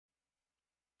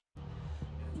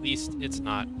At least it's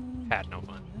not had no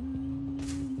fun.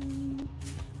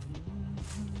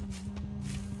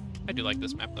 I do like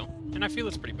this map though, and I feel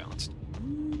it's pretty balanced.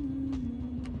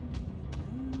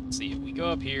 Let's see, if we go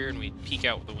up here and we peek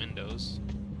out the windows,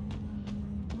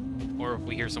 or if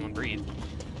we hear someone breathe.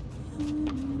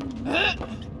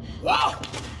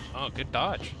 Oh, good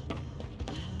dodge.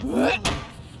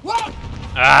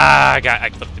 Ah, I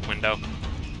clipped the window.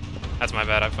 That's my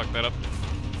bad, I fucked that up.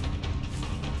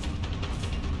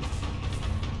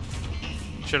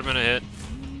 Should have been a hit.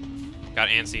 Got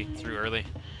antsy through early.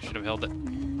 Should have held it.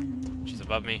 She's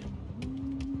above me.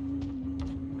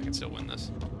 I can still win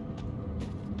this.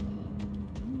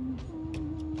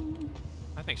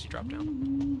 I think she dropped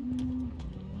down.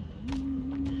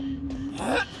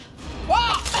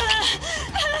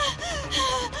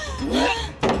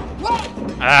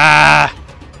 Ah!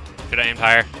 Should have aimed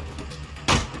higher.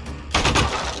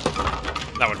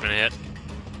 That would have been a hit.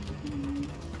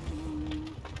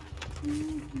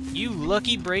 You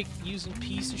lucky break using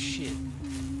piece of shit.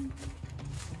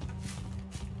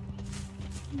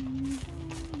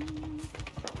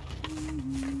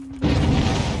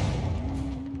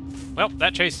 Well,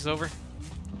 that chase is over.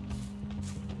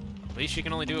 At least you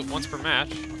can only do it once per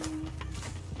match.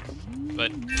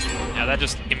 But, yeah, that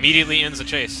just immediately ends the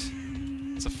chase.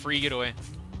 It's a free getaway.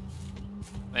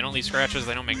 They don't leave scratches,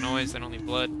 they don't make noise, they don't leave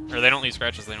blood. Or they don't leave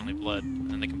scratches, they don't leave blood. And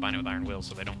then they combine it with Iron Will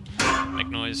so they don't make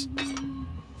noise.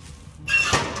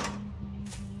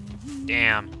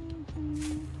 Damn.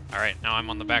 Alright, now I'm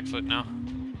on the back foot now.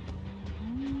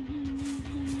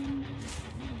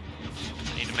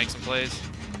 I need to make some plays.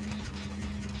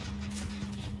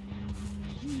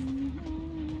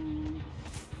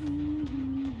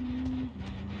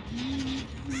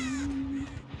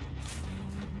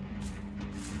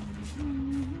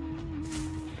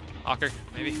 Locker,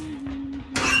 maybe.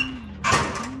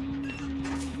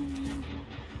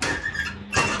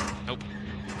 Nope.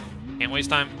 Can't waste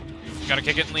time. Gotta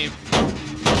kick it and leave.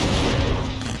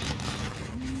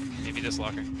 Maybe this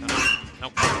locker. No.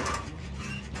 Nope.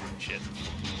 Shit.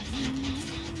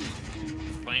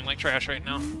 Playing like trash right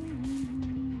now.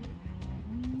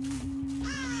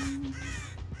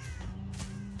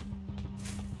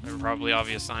 There were probably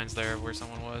obvious signs there of where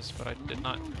someone was, but I did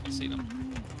not see them.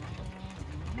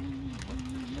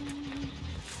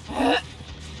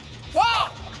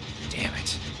 Damn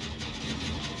it.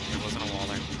 There wasn't a wall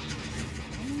there.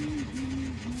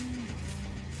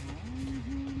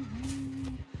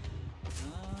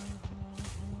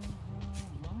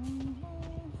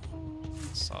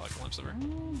 Saw a glimpse of her.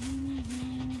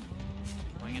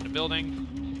 Going into building.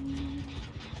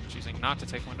 Choosing not to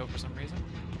take window for some reason.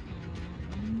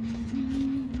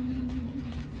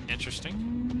 Interesting.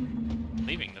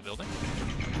 Leaving the building.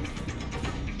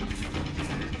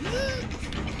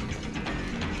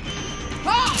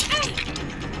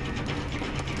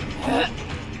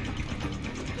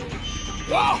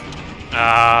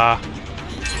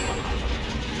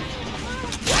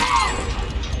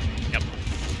 Yep.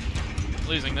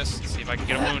 Losing this. Let's see if I can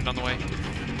get a wound on the way.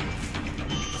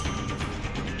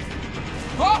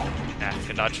 Yeah,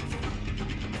 good dodge.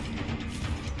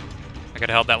 I could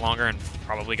have held that longer and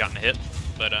probably gotten a hit,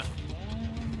 but I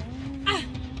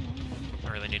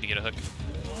really need to get a hook.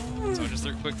 So I just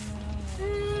threw it quick.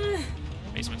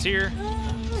 Basement's here.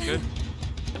 That's good.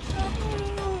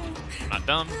 I'm not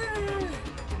dumb.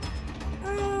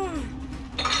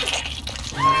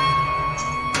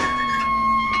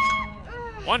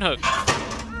 One hook.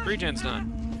 3 gens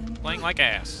done. Playing like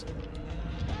ass.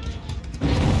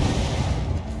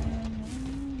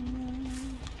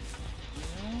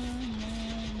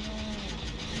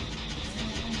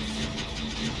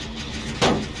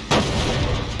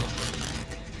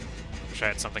 Wish I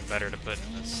had something better to put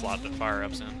in the slot that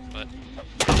fire-ups in, but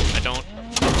I don't.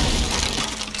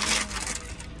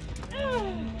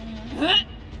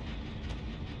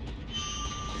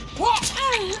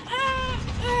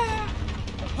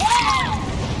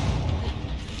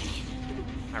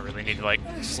 I really need to, like,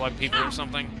 slug people or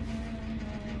something.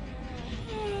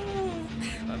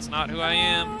 That's not who I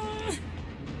am.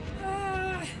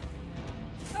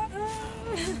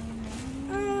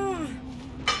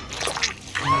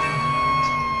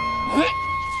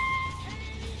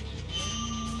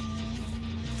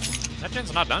 That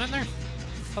gen's not done in there? I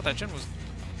thought that gen was...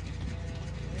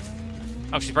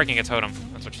 Oh, she's breaking a totem.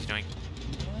 That's what she's doing.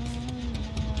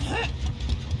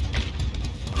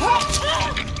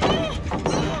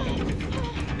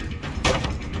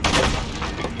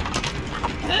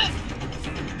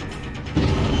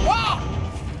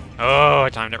 Oh, I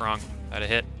timed it wrong. That'd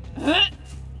hit.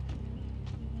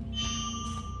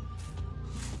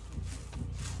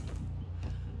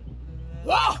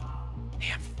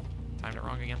 Damn. Timed it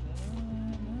wrong again.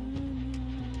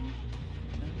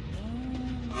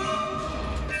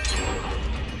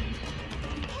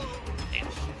 Damn.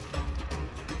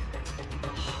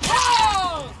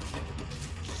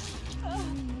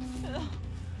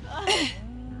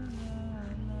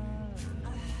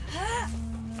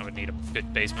 I would need a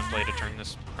good basement play to turn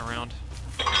this around.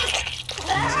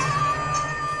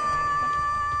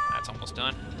 That's almost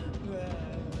done.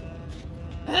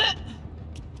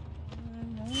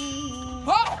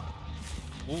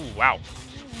 Ooh, wow.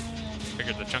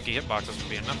 Figured the chunky hitboxes would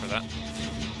be enough for that.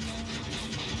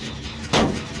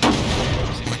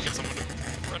 See if I can get someone to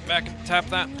run back and tap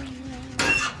that.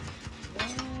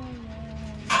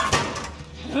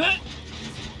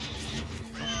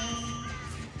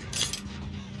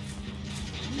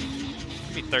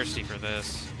 Be thirsty for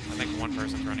this. I think one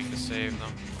person's running to save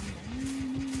them.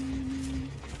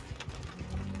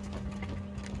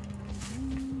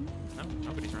 No,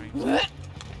 nobody's running.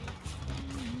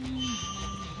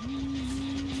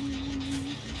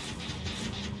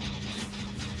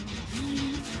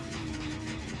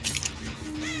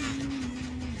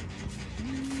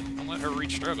 Don't let her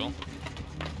reach struggle.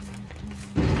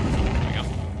 There we go.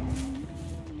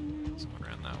 Someone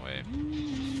ran that way.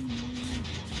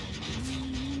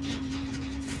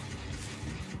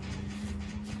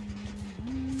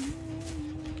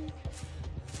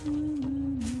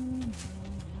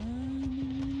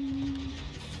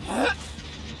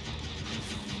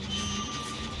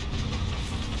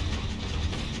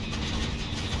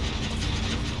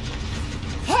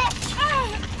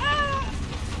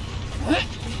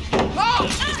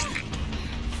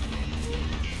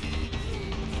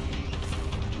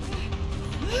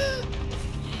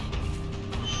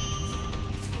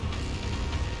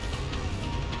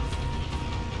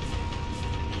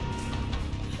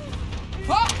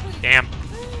 Damn.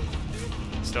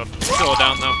 Still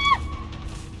down though.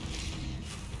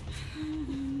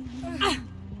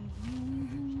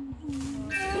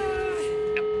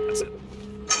 Yep, that's it.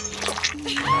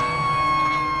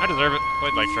 I deserve it.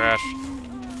 Played like trash.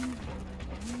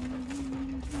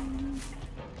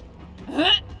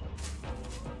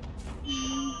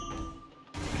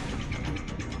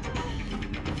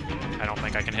 I don't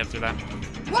think I can hit through that.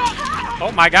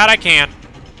 Oh my god, I can!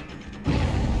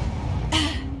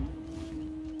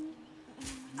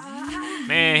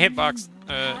 Man, hitbox,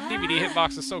 DBD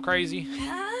hitbox is so crazy.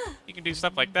 You can do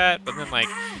stuff like that, but then like,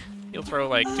 he'll throw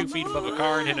like 2 feet above a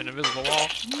car and hit an invisible wall.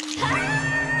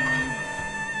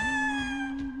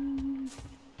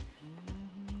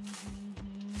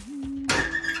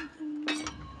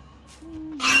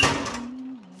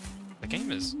 The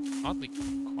game is oddly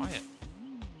quiet.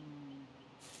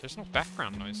 There's no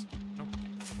background noise. No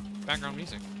background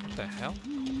music. What the hell?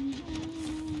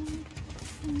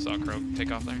 Saw a crow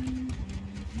take off there.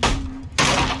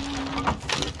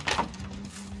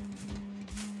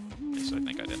 Yes, I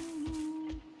think I did.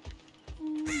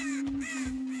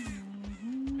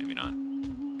 Maybe not.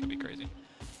 Could be crazy.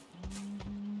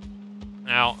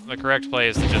 Now, the correct play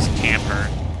is to just camp her.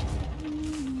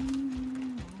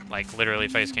 Like, literally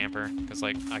face camp her, because,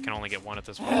 like, I can only get one at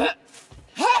this point.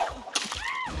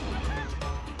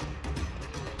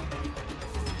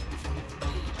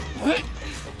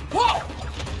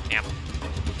 Damn.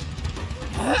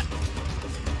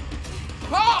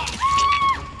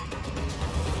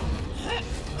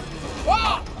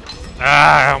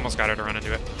 Ah, I almost got her to run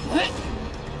into it.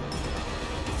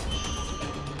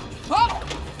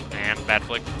 And bad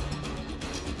flick.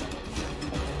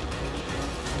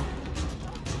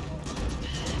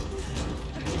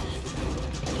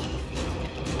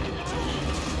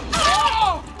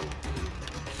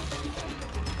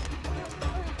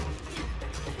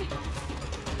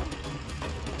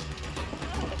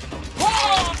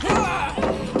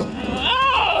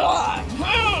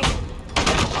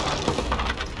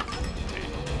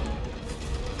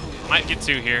 Might get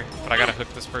 2 here, but I gotta hook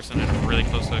this person in a really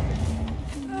close hook.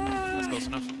 That's close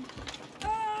enough.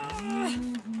 I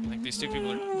think these 2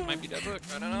 people might be dead hook.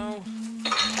 I don't know.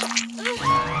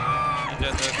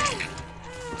 Dead hook.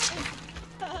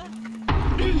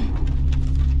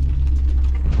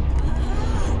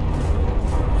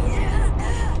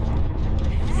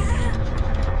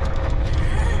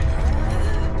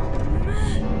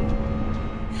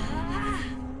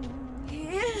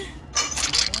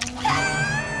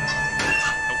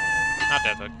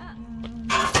 Dead hook.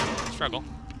 Struggle.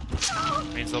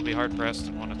 Means they'll be hard pressed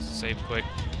and want to save quick.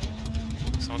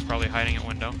 Someone's probably hiding at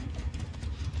window.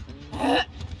 Yep.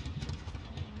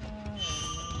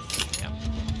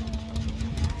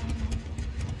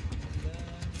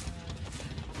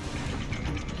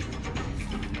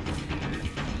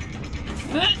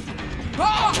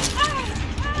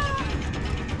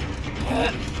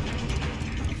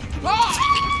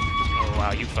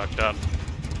 up.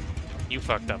 You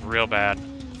fucked up real bad.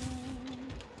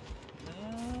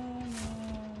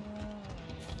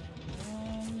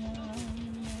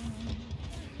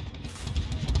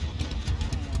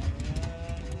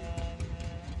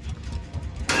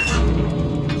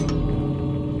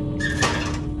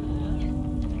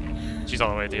 She's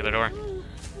all the way at the other door.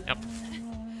 Yep.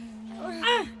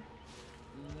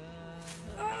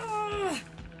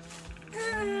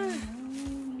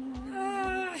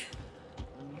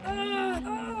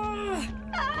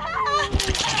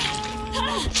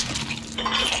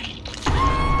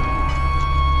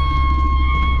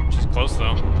 She's close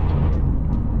though.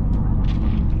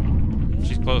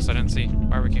 She's close, I didn't see.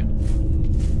 Barbecue.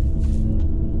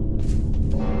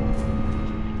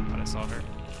 Thought I saw her.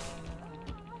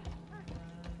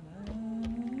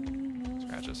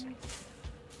 Scratches.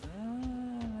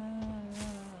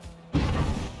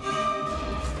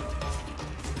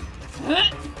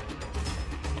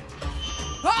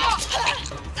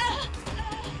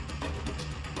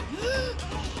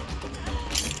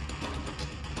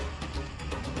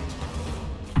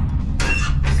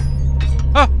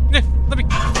 Ah! Let me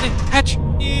hatch!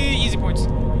 Easy points.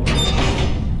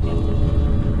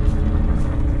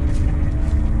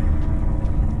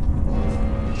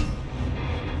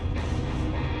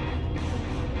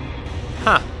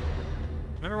 Huh.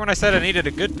 Remember when I said I needed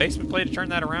a good basement play to turn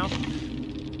that around?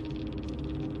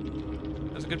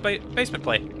 That was a good basement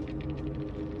play.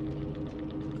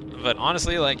 But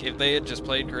honestly, like, if they had just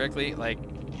played correctly, like,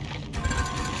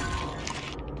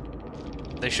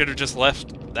 they should have just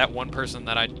left that one person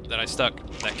that I stuck,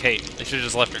 that Kate. They should have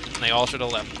just left her, and they all should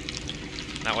have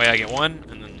left. That way I get one,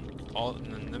 and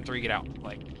then them three get out.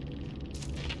 Like,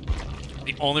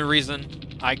 the only reason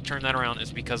I turned that around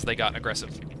is because they got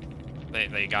aggressive.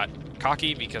 They got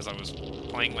cocky because I was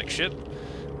playing like shit,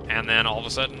 and then all of a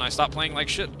sudden I stopped playing like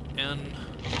shit, and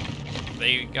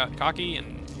they got cocky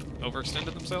and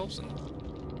overextended themselves, and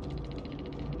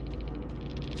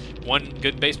one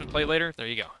good basement play later, there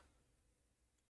you go.